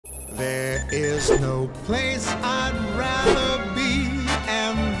is no place I'd rather be,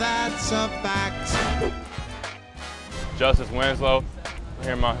 and that's a fact. Justise Winslow,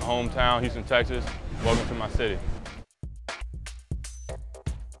 here in my hometown, Houston, Texas. Welcome to my city.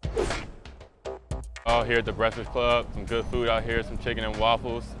 All here at the Breakfast Club, some good food out here, some chicken and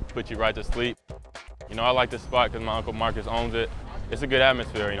waffles, put you right to sleep. You know, I like this spot because my Uncle Marcus owns it. It's a good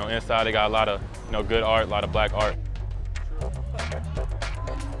atmosphere, you know, inside they got a lot of, good art, a lot of black art.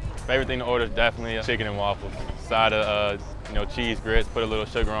 Favorite thing to order is definitely chicken and waffles. Side of, cheese grits, put a little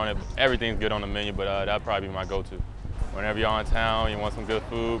sugar on it. Everything's good on the menu, but that'd probably be my go-to. Whenever you're in town, you want some good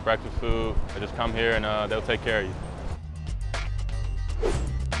food, breakfast food, just come here and they'll take care of you.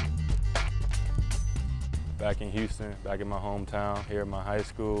 Back in Houston, back in my hometown, here at my high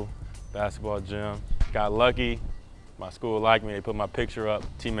school, basketball gym. Got lucky, my school liked me, they put my picture up.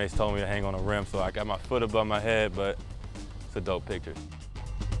 Teammates told me to hang on the rim, so I got my foot above my head, but it's a dope picture.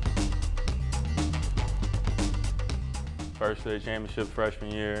 First state championship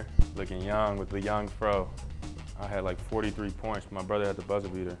freshman year, looking young with the young fro. I had like 43 points, my brother had the buzzer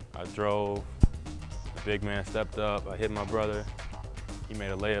beater. I drove, the big man stepped up, I hit my brother. He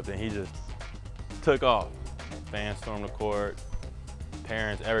made a layup, then he just took off. Fans stormed the court,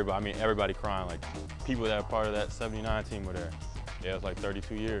 parents, everybody, everybody crying. Like, people that are part of that 79 team were there. Yeah, it was like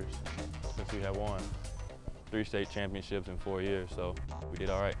 32 years since we had won. 3 state championships in 4 years, so we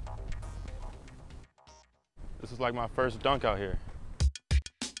did all right. This was like my first dunk out here.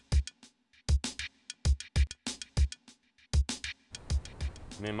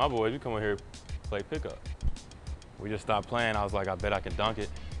 Me and my boys, we come over here play pickup. We just stopped playing. I was like, I bet I can dunk it.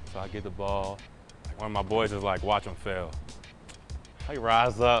 So I get the ball. One of my boys is like, watch him fail. I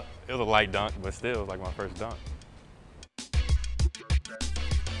rise up. It was a light dunk, but still, it was like my first dunk.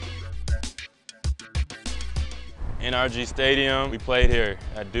 NRG Stadium, we played here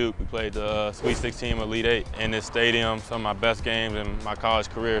at Duke. We played the Sweet 16 Elite 8 in this stadium, some of my best games in my college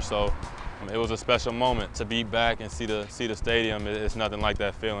career. So it was a special moment to be back and see the stadium. It's nothing like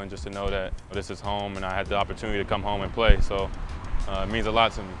that feeling, just to know that this is home and I had the opportunity to come home and play. So it means a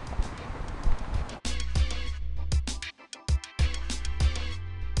lot to me.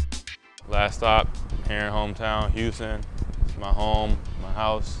 Last stop here in hometown, Houston. It's my home, my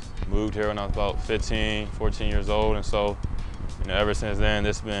house. Moved here when I was about 15, 14 years old, and so, ever since then,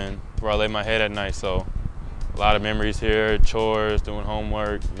 this has been where I lay my head at night. So, a lot of memories here, chores, doing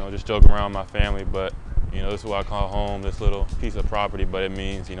homework, just joking around with my family. But, this is what I call home, this little piece of property, but it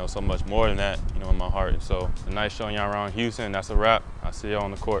means, so much more than that, in my heart. And so, it's nice showing y'all around Houston. That's a wrap. I'll see y'all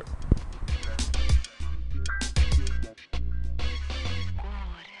on the court.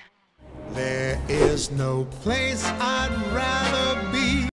 There is no place I'd rather be.